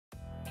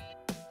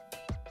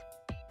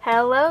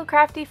Hello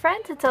crafty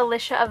friends, it's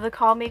Alicia of the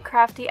Call Me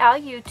Crafty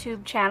Al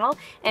YouTube channel,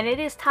 and it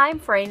is time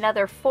for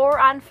another 4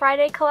 on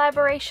Friday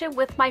collaboration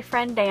with my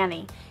friend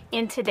Danny.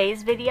 In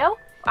today's video,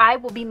 I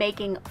will be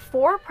making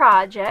 4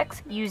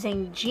 projects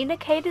using Gina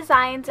K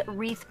Designs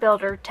Wreath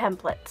Builder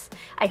templates.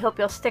 I hope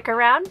you'll stick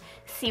around,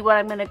 see what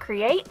I'm going to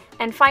create,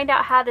 and find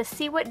out how to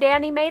see what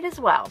Danny made as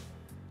well.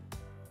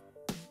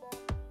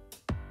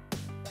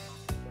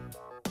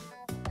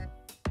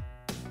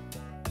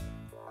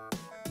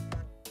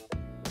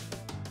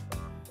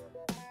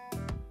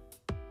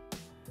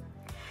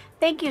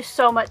 Thank you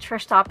so much for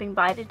stopping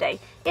by today.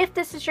 If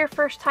this is your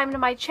first time to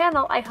my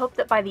channel, I hope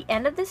that by the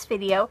end of this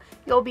video,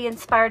 you'll be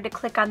inspired to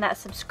click on that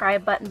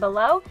subscribe button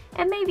below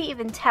and maybe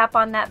even tap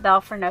on that bell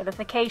for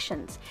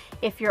notifications.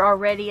 If you're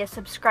already a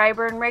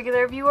subscriber and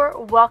regular viewer,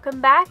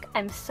 welcome back.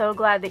 I'm so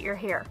glad that you're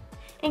here.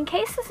 In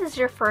case this is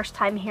your first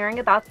time hearing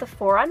about the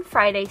 4 on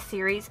Friday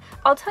series,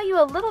 I'll tell you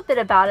a little bit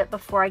about it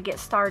before I get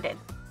started.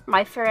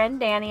 My friend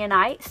Danny and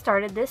I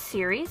started this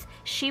series.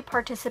 She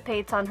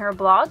participates on her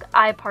blog,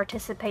 I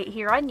participate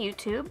here on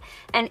YouTube,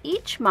 and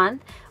each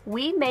month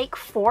we make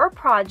 4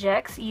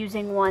 projects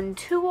using one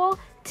tool,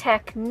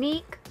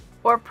 technique,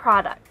 or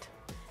product.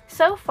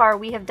 So far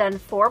we have done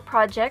 4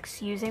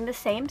 projects using the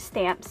same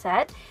stamp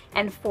set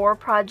and 4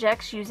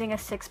 projects using a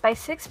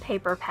 6x6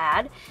 paper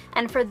pad,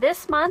 and for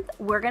this month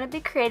we're going to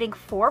be creating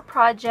 4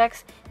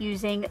 projects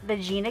using the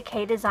Gina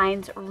K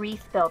Designs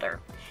Wreath Builder.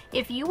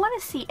 If you want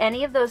to see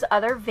any of those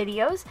other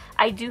videos,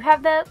 I do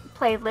have the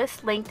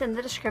playlist linked in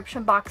the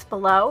description box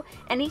below,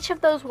 and each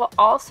of those will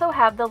also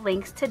have the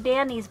links to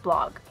Danny's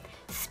blog.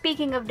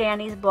 Speaking of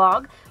Danny's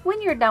blog,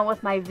 when you're done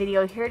with my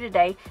video here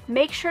today,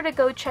 make sure to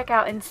go check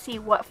out and see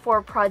what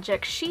 4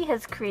 projects she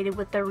has created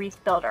with the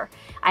Wreath Builder.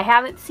 I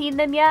haven't seen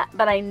them yet,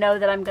 but I know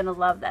that I'm going to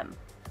love them.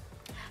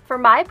 For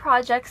my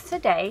projects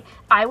today,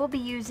 I will be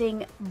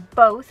using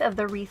both of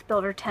the Wreath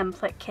Builder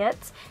template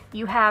kits.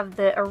 You have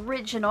the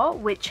original,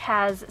 which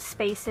has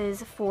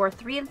spaces for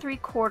 3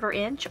 3/4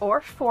 inch or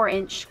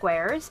 4-inch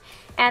squares,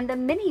 and the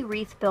mini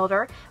Wreath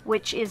Builder,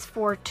 which is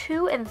for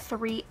 2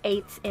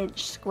 3/8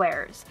 inch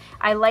squares.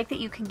 I like that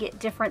you can get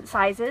different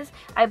sizes.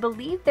 I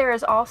believe there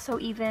is also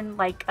even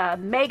like a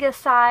mega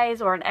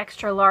size or an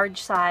extra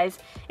large size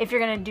if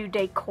you're going to do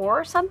decor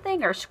or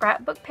something, or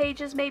scrapbook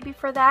pages maybe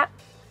for that.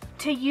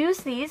 To use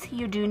these,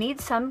 you do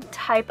need some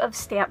type of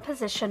stamp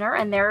positioner,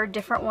 and there are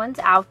different ones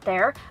out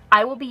there.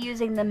 I will be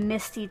using the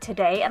Misty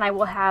today, and I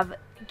will have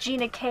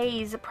Gina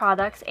K's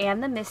products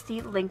and the Misty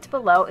linked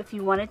below if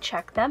you want to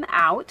check them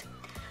out.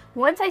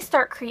 Once I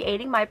start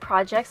creating my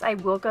projects, I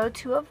will go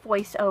to a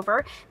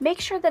voiceover.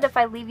 Make sure that if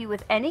I leave you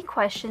with any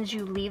questions,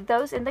 you leave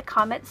those in the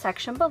comment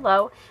section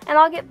below, and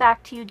I'll get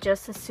back to you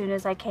just as soon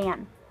as I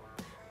can.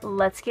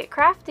 Let's get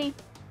crafty.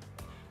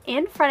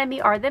 In front of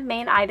me are the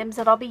main items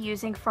that I'll be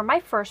using for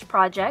my first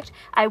project.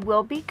 I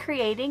will be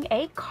creating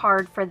a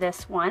card for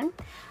this one.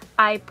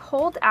 I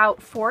pulled out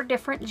 4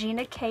 different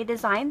Gina K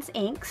Designs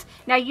inks.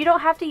 Now you don't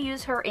have to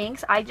use her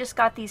inks, I just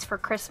got these for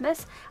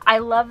Christmas. I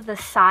love the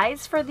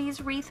size for these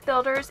wreath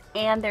builders,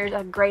 and there's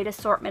a great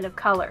assortment of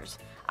colors.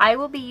 I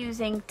will be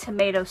using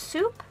tomato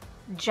soup,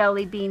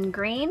 jelly bean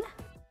green,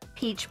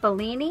 peach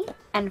bellini,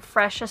 and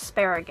fresh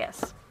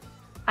asparagus.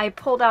 I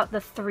pulled out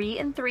the 3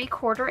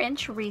 3/4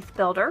 inch wreath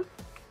builder.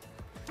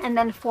 And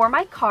then for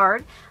my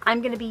card, I'm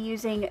going to be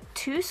using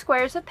 2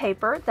 squares of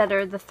paper that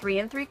are the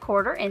 3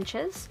 3/4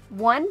 inches,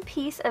 1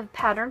 piece of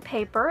pattern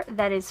paper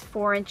that is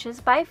 4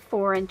 inches by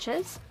 4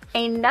 inches,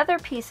 another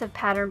piece of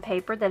pattern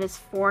paper that is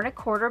 4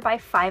 1/4 by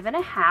 5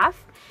 1/2,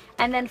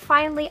 and then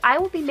finally I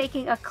will be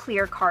making a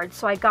clear card.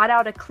 So I got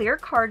out a clear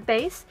card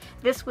base.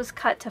 This was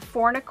cut to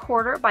 4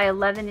 1/4 by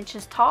 11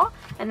 inches tall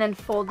and then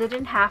folded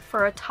in half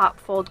for a top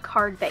fold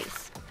card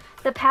base.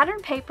 The pattern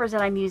papers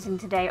that I'm using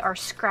today are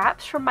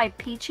scraps from my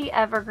Peachy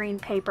Evergreen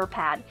paper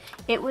pad.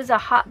 It was a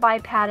hot buy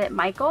pad at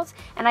Michael's,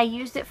 and I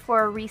used it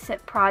for a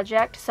recent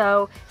project,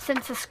 so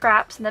since the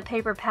scraps and the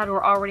paper pad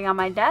were already on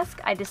my desk,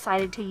 I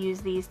decided to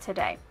use these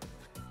today.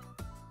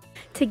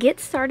 To get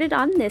started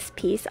on this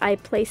piece, I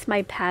placed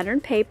my pattern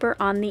paper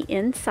on the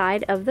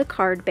inside of the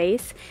card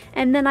base,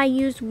 and then I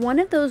used one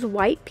of those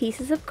white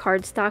pieces of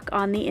cardstock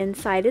on the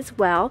inside as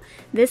well.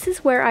 This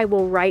is where I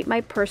will write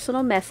my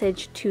personal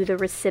message to the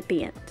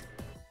recipient.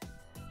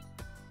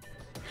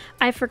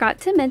 I forgot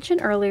to mention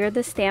earlier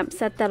the stamp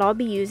set that I'll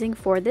be using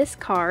for this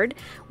card.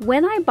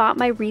 When I bought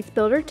my Wreath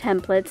Builder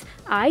templates,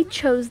 I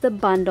chose the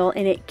bundle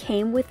and it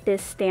came with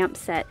this stamp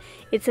set.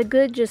 It's a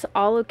good just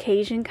all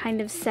occasion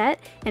kind of set,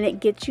 and it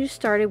gets you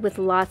started with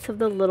lots of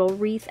the little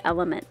wreath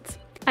elements.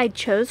 I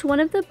chose one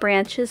of the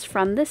branches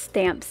from the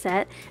stamp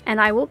set,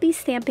 and I will be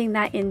stamping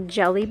that in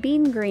jelly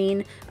bean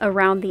green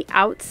around the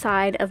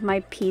outside of my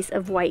piece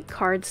of white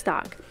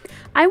cardstock.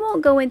 I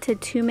won't go into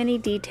too many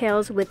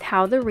details with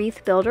how the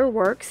Wreath Builder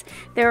works.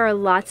 There are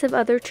lots of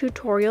other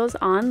tutorials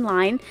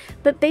online,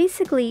 but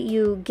basically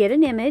you get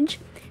an image,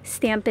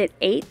 Stamp it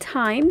 8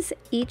 times,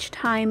 each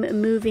time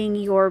moving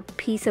your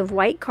piece of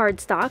white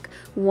cardstock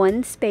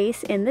one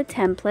space in the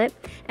template,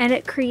 and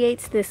it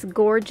creates this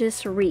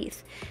gorgeous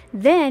wreath.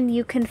 Then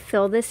you can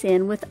fill this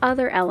in with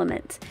other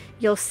elements.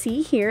 You'll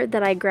see here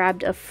that I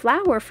grabbed a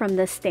flower from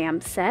the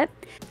stamp set,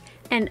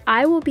 and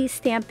I will be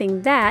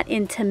stamping that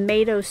in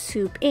tomato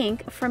soup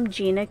ink from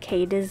Gina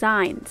K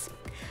Designs.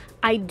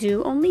 I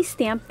do only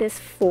stamp this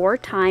 4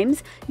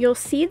 times. You'll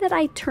see that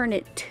I turn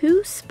it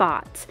 2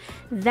 spots.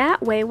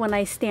 That way when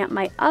I stamp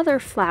my other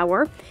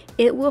flower,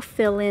 it will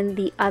fill in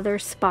the other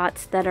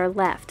spots that are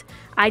left.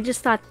 I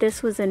just thought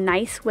this was a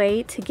nice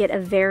way to get a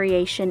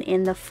variation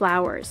in the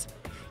flowers.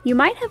 You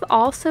might have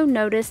also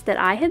noticed that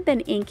I have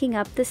been inking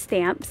up the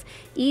stamps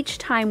each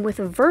time with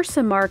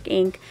Versamark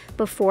ink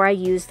before I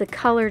use the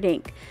colored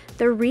ink.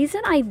 The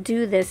reason I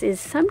do this is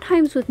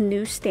sometimes with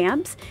new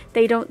stamps,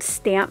 they don't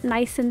stamp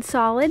nice and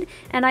solid,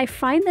 and I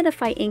find that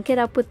if I ink it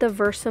up with the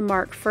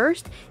Versamark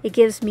first, it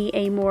gives me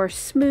a more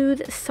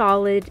smooth,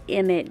 solid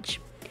image.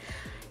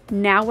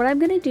 Now what I'm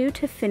going to do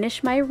to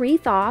finish my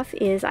wreath off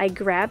is I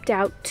grabbed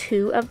out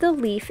 2 of the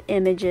leaf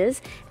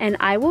images, and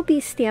I will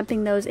be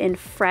stamping those in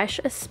fresh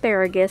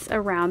asparagus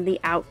around the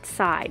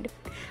outside.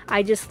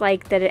 I just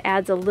like that it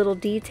adds a little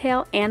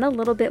detail and a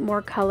little bit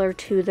more color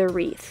to the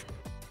wreath.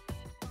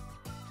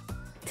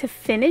 To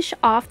finish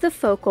off the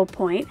focal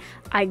point,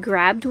 I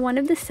grabbed one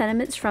of the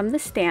sentiments from the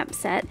stamp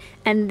set,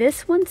 and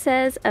this one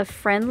says, "A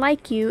friend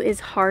like you is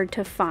hard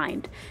to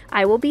find."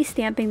 I will be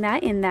stamping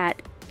that in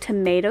that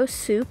tomato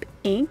soup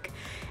ink,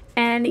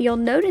 and you'll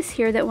notice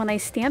here that when I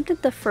stamped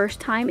it the first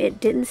time, it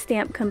didn't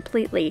stamp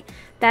completely.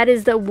 That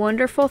is the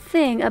wonderful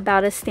thing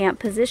about a stamp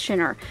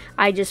positioner.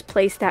 I just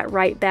placed that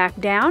right back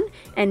down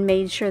and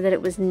made sure that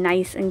it was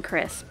nice and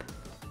crisp.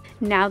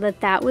 Now that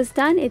that was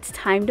done, it's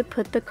time to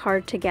put the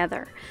card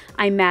together.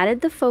 I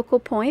matted the focal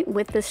point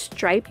with the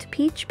striped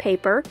peach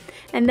paper,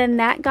 and then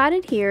that got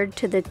adhered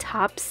to the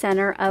top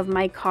center of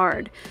my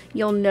card.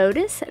 You'll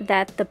notice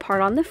that the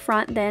part on the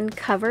front then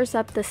covers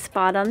up the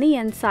spot on the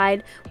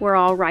inside where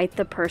I'll write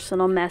the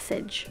personal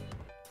message.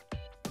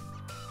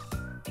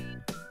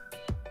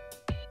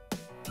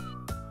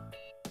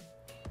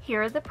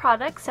 Here are the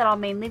products that I'll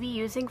mainly be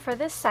using for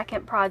this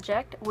second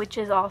project, which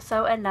is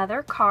also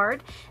another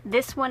card.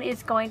 This one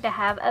is going to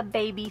have a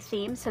baby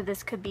theme, so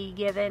this could be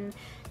given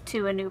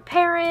to a new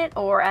parent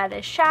or at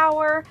a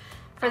shower.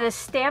 For the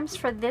stamps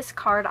for this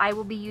card, I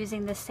will be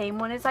using the same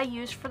one as I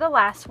used for the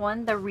last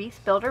one, the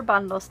Wreath Builder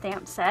Bundle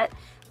stamp set.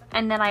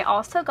 And then I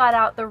also got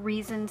out the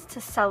Reasons to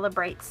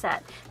Celebrate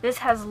set. This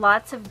has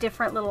lots of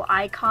different little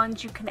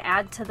icons you can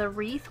add to the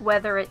wreath,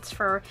 whether it's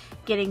for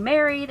getting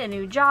married, a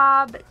new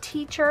job,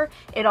 teacher.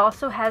 It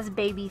also has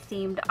baby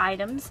themed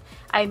items.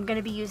 I'm going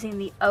to be using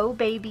the Oh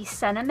Baby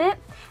sentiment.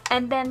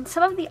 And then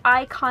some of the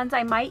icons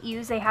I might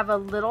use, they have a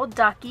little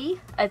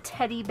ducky, a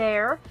teddy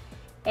bear,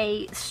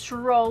 a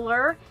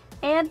stroller,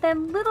 and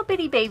then little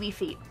bitty baby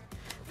feet.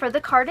 For the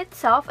card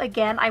itself,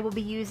 again, I will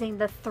be using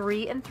the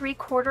 3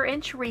 3/4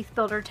 inch Wreath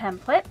Builder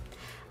template.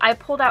 I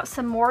pulled out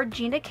some more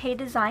Gina K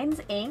Designs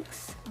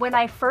inks. When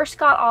I first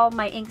got all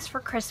my inks for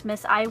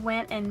Christmas, I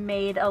went and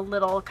made a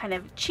little kind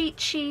of cheat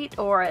sheet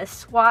or a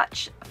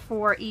swatch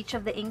for each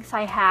of the inks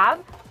I have.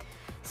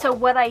 So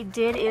what I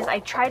did is I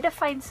tried to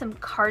find some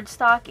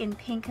cardstock in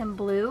pink and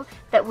blue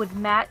that would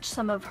match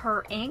some of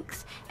her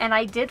inks, and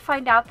I did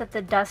find out that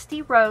the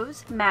Dusty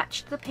Rose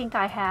matched the pink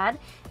I had,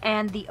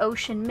 and the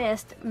Ocean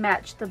Mist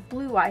matched the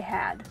blue I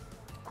had.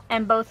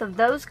 And both of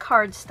those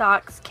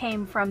cardstocks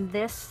came from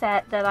this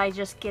set that I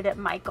just get at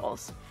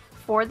Michael's.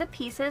 For the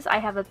pieces, I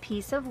have a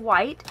piece of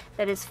white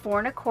that is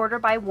 4 1/4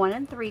 by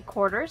 1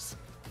 3/4.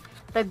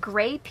 The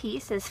gray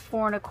piece is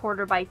 4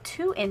 1/4 by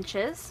 2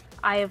 inches.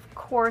 I of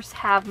course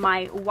have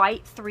my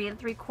white 3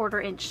 3/4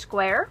 inch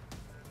square,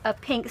 a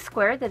pink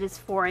square that is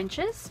 4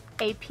 inches,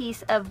 a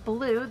piece of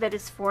blue that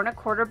is 4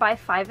 1/4 by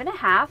 5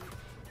 1/2,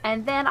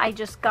 and then I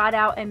just got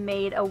out and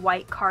made a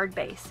white card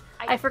base.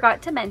 I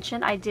forgot to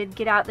mention I did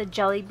get out the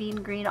jelly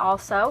bean green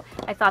also.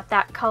 I thought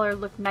that color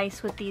looked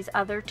nice with these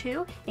other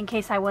two in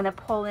case I want to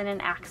pull in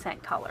an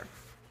accent color.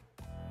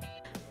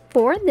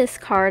 For this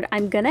card,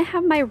 I'm going to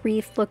have my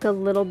wreath look a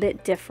little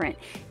bit different.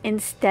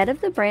 Instead of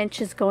the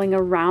branches going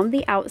around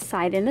the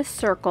outside in a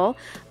circle,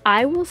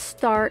 I will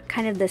start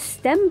kind of the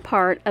stem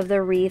part of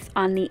the wreath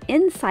on the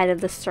inside of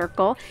the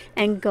circle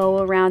and go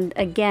around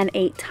again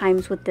 8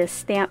 times with this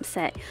stamp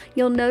set.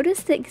 You'll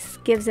notice this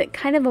gives it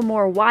kind of a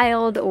more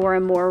wild or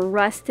a more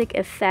rustic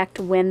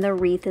effect when the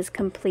wreath is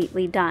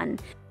completely done.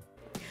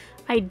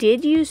 I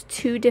did use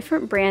 2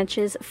 different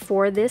branches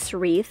for this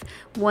wreath.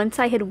 Once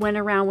I had went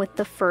around with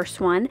the first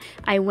one,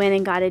 I went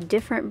and got a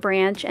different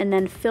branch and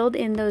then filled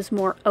in those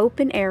more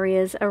open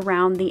areas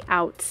around the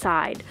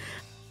outside.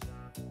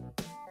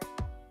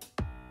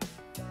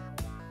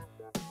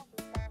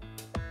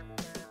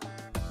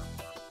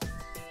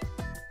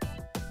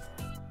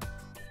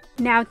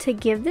 Now to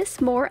give this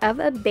more of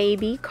a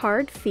baby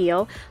card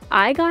feel,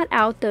 I got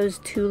out those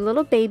 2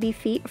 little baby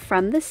feet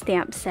from the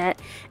stamp set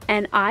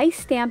and I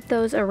stamped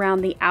those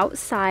around the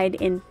outside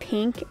in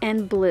pink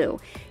and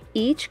blue.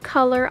 Each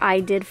color I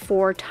did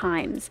 4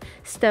 times.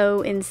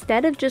 So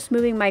instead of just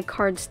moving my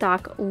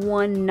cardstock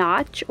 1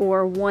 notch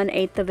or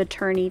 1/8 of a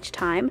turn each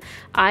time,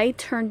 I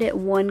turned it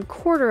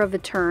 1/4 of a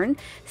turn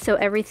so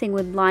everything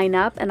would line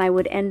up and I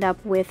would end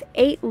up with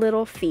 8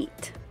 little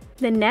feet.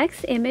 The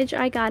next image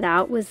I got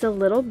out was the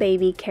little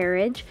baby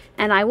carriage,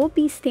 and I will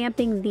be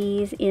stamping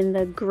these in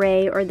the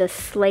gray or the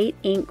slate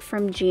ink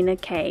from Gina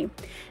K.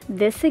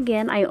 This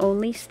again I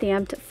only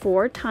stamped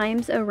 4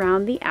 times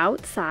around the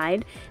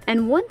outside,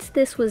 and once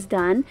this was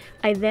done,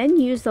 I then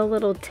used a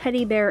little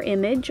teddy bear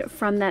image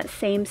from that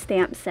same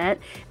stamp set,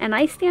 and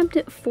I stamped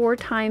it 4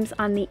 times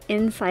on the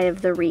inside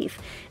of the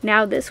wreath.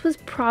 Now this was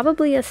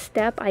probably a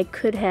step I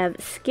could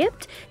have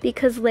skipped,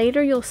 because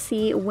later you'll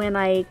see when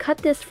I cut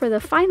this for the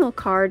final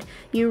card,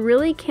 you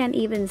really can't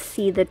even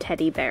see the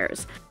teddy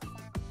bears.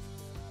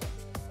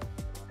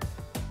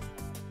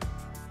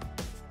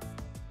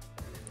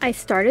 I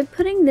started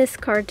putting this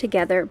card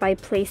together by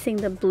placing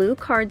the blue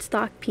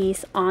cardstock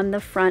piece on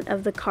the front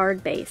of the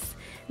card base.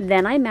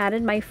 Then I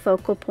matted my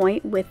focal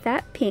point with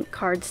that pink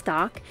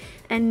cardstock,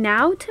 and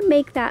now to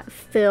make that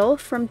fill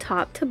from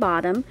top to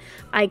bottom,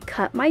 I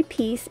cut my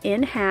piece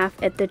in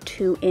half at the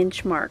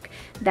 2-inch mark.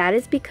 That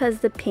is because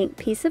the pink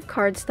piece of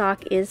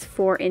cardstock is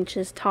 4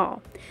 inches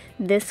tall.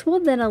 This will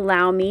then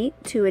allow me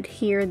to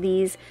adhere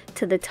these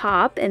to the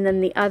top and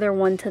then the other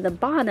one to the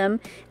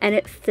bottom, and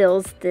it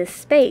fills this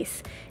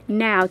space.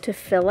 Now to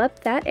fill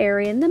up that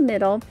area in the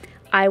middle,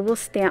 I will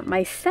stamp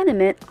my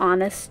sentiment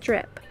on a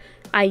strip.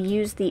 I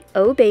used the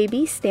Oh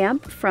Baby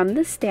stamp from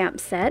the stamp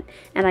set,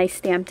 and I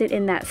stamped it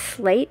in that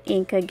slate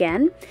ink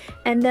again.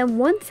 And then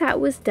once that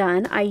was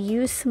done, I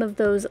used some of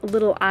those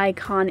little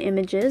icon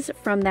images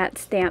from that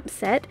stamp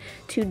set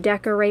to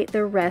decorate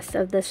the rest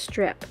of the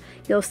strip.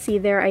 You'll see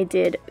there I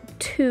did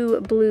 2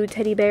 blue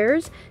teddy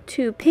bears,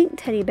 2 pink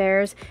teddy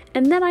bears,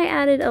 and then I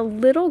added a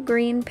little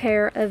green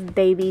pair of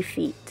baby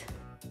feet.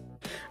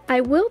 I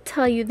will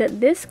tell you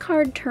that this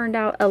card turned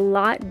out a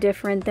lot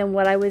different than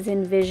what I was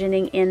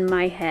envisioning in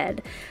my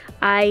head.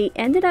 I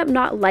ended up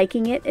not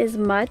liking it as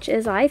much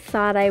as I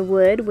thought I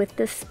would with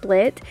the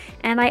split,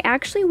 and I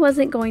actually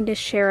wasn't going to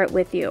share it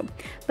with you.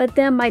 But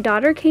then my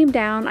daughter came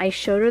down, I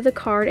showed her the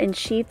card, and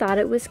she thought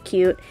it was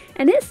cute,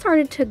 and it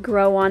started to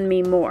grow on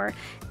me more.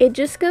 It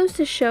just goes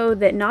to show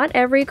that not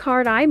every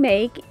card I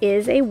make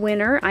is a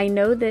winner. I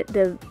know that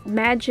the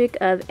magic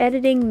of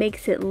editing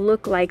makes it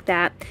look like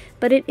that,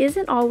 but it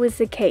isn't always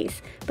the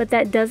case. But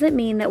that doesn't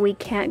mean that we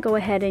can't go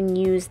ahead and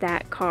use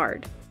that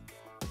card.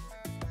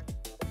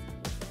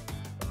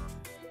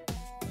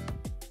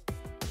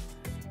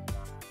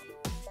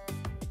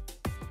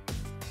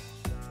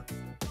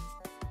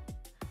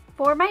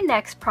 For my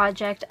next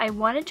project, I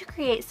wanted to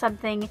create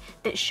something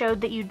that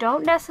showed that you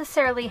don't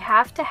necessarily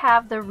have to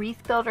have the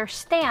Wreath Builder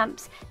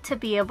stamps to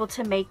be able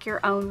to make your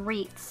own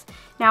wreaths.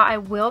 Now I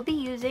will be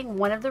using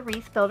one of the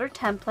Wreath Builder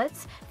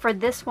templates. For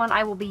this one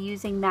I will be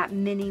using that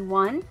mini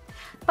one,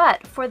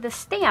 but for the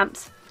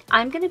stamps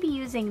I'm going to be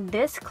using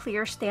this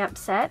clear stamp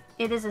set.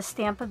 It is a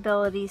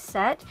Stampability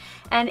set,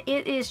 and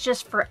it is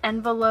just for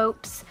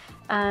envelopes,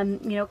 you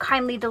know,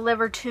 kindly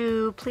deliver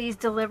to, please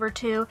deliver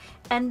to,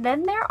 and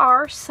then there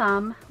are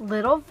some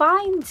little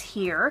vines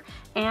here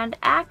and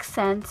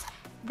accents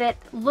that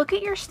look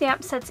at your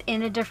stamp sets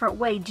in a different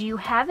way. Do you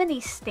have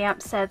any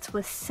stamp sets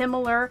with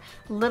similar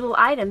little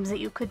items that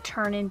you could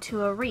turn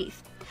into a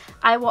wreath?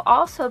 I will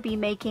also be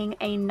making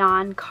a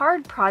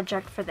non-card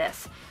project for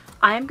this.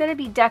 I'm going to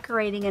be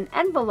decorating an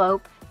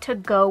envelope to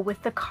go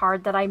with the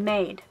card that I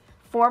made.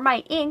 For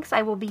my inks,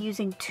 I will be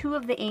using 2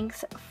 of the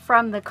inks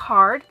from the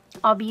card.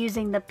 I'll be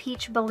using the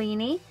Peach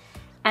Bellini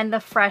and the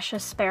Fresh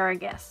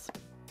Asparagus.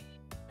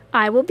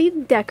 I will be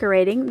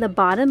decorating the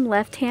bottom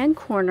left-hand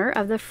corner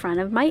of the front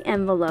of my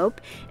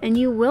envelope, and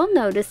you will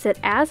notice that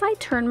as I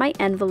turn my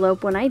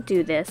envelope when I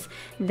do this,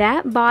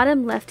 that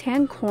bottom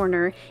left-hand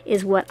corner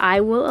is what I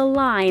will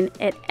align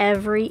at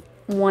every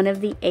one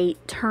of the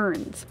 8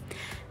 turns.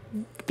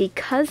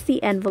 Because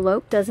the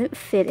envelope doesn't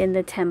fit in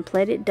the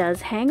template, it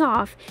does hang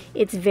off,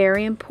 it's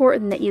very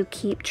important that you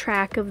keep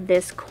track of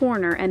this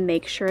corner and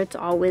make sure it's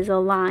always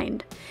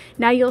aligned.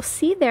 Now you'll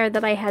see there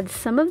that I had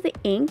some of the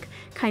ink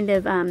kind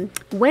of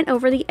went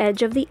over the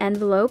edge of the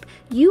envelope.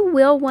 You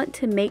will want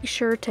to make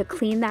sure to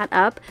clean that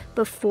up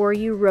before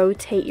you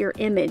rotate your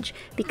image,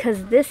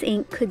 because this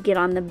ink could get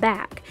on the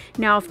back.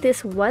 Now if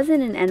this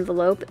wasn't an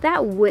envelope,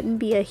 that wouldn't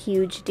be a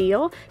huge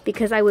deal,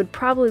 because I would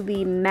probably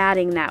be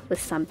matting that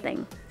with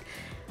something.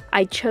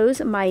 I chose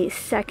my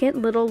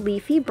second little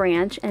leafy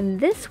branch,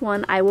 and this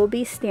one I will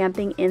be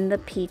stamping in the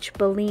Peach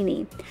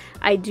Bellini.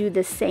 I do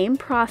the same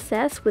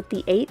process with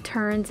the 8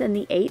 turns and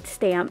the 8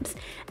 stamps,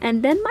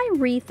 and then my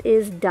wreath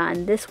is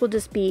done. This will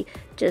just be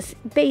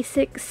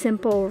basic,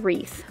 simple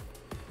wreath.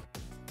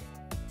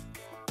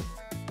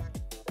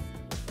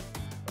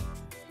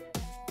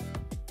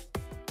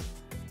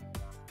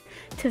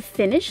 To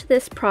finish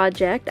this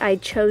project, I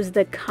chose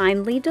the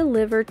Kindly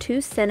Deliver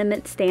to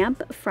Sentiment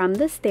stamp from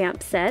the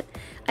stamp set.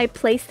 I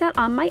placed that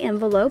on my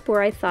envelope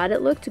where I thought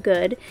it looked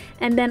good,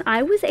 and then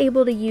I was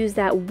able to use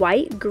that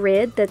white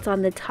grid that's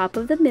on the top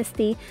of the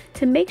Misty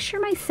to make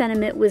sure my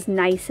sentiment was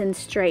nice and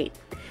straight.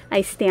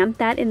 I stamped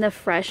that in the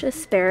fresh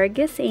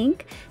asparagus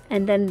ink,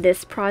 and then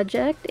this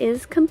project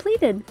is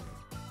completed.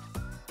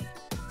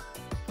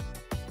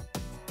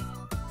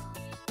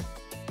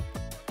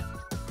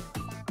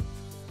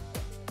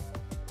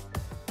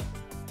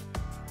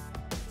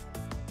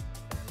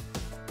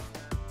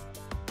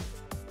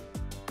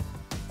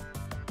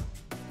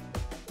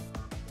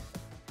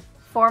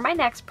 For my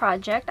next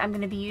project, I'm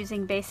going to be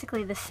using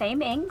basically the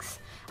same inks.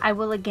 I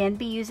will again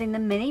be using the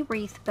mini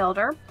wreath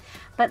builder,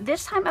 but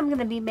this time I'm going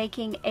to be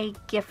making a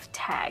gift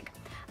tag.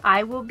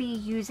 I will be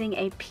using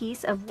a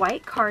piece of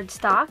white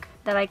cardstock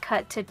that I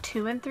cut to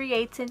 2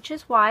 3/8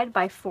 inches wide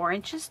by 4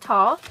 inches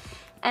tall.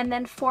 And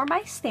then for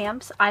my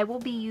stamps, I will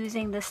be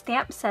using the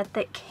stamp set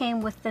that came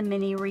with the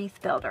mini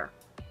wreath builder.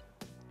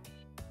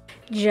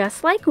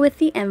 Just like with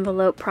the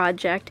envelope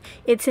project,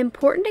 it's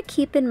important to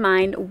keep in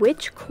mind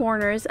which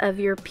corners of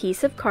your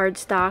piece of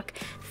cardstock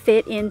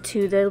fit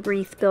into the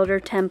wreath builder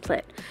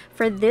template.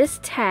 For this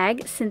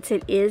tag, since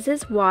it is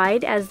as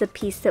wide as the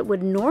piece that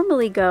would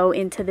normally go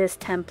into this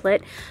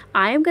template,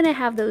 I am going to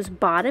have those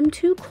bottom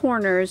 2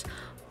 corners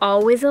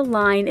always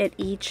align at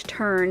each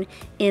turn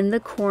in the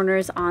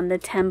corners on the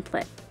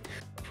template.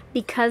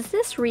 Because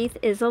this wreath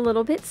is a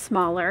little bit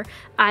smaller,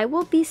 I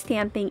will be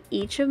stamping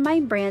each of my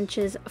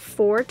branches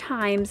 4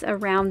 times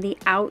around the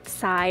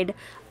outside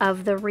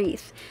of the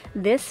wreath.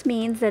 This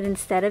means that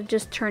instead of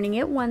just turning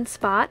it 1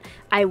 spot,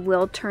 I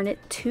will turn it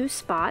 2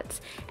 spots,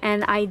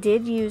 and I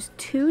did use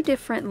 2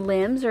 different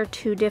limbs or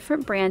 2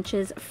 different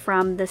branches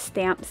from the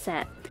stamp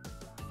set.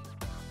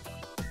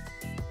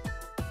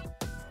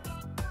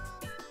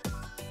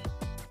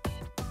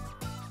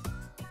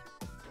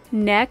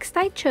 Next,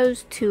 I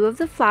chose 2 of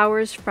the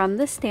flowers from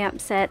the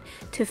stamp set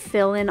to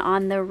fill in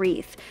on the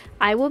wreath.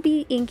 I will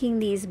be inking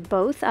these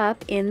both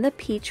up in the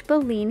Peach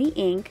Bellini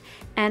ink,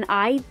 and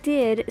I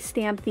did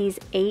stamp these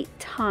 8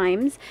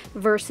 times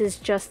versus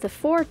just the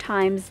 4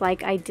 times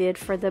like I did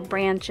for the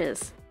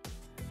branches.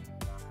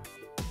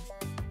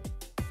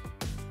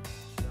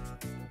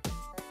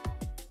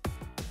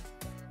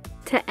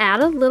 To add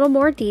a little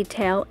more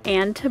detail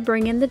and to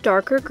bring in the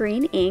darker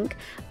green ink,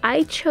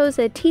 I chose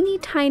a teeny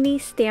tiny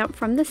stamp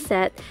from the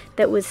set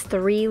that was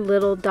 3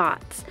 little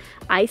dots.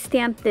 I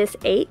stamped this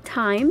 8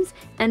 times,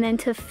 and then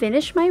to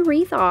finish my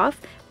wreath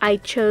off, I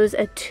chose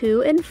a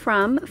to and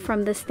from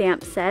the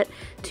stamp set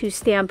to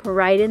stamp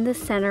right in the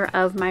center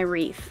of my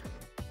wreath.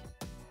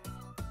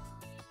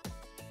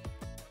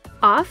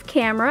 Off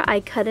camera, I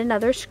cut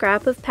another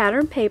scrap of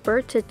pattern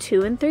paper to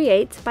 2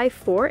 3/8 by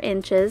 4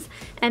 inches,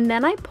 and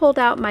then I pulled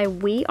out my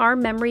We Are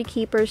Memory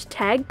Keepers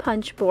tag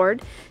punch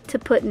board to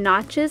put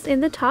notches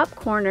in the top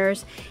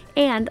corners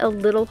and a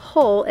little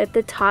hole at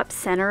the top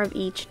center of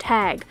each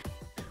tag.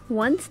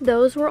 Once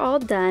those were all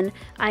done,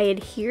 I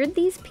adhered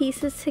these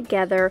pieces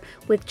together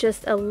with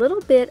just a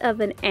little bit of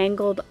an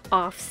angled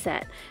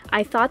offset.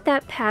 I thought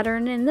that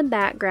pattern in the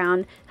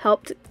background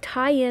helped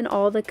tie in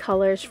all the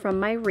colors from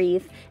my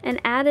wreath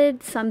and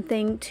added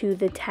something to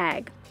the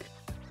tag.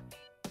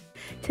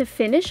 To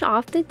finish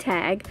off the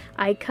tag,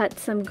 I cut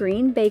some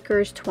green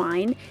baker's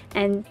twine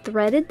and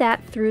threaded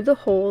that through the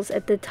holes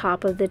at the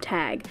top of the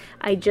tag.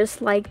 I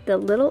just liked the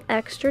little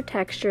extra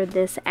texture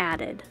this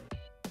added.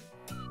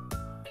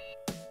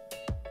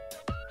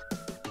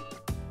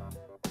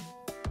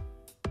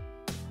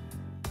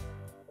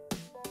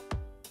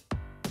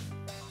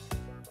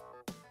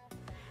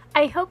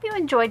 I hope you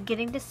enjoyed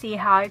getting to see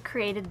how I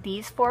created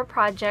these 4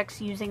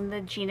 projects using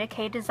the Gina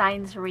K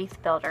Designs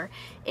Wreath Builder.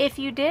 If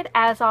you did,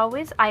 as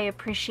always, I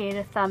appreciate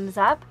a thumbs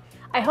up.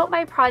 I hope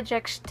my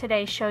projects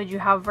today showed you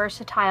how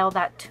versatile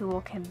that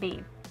tool can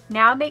be.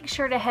 Now make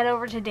sure to head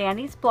over to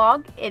Danny's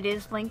blog. It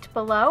is linked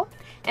below.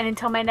 And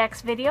until my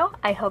next video,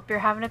 I hope you're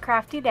having a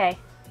crafty day.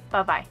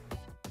 Bye-bye.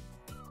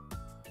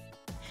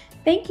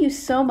 Thank you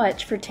so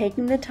much for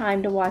taking the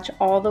time to watch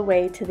all the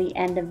way to the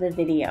end of the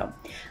video.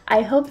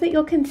 I hope that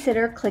you'll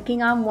consider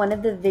clicking on one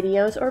of the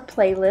videos or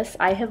playlists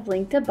I have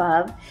linked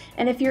above,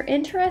 and if you're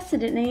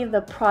interested in any of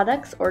the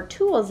products or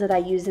tools that I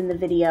use in the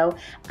video,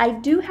 I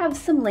do have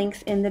some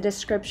links in the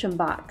description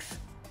box.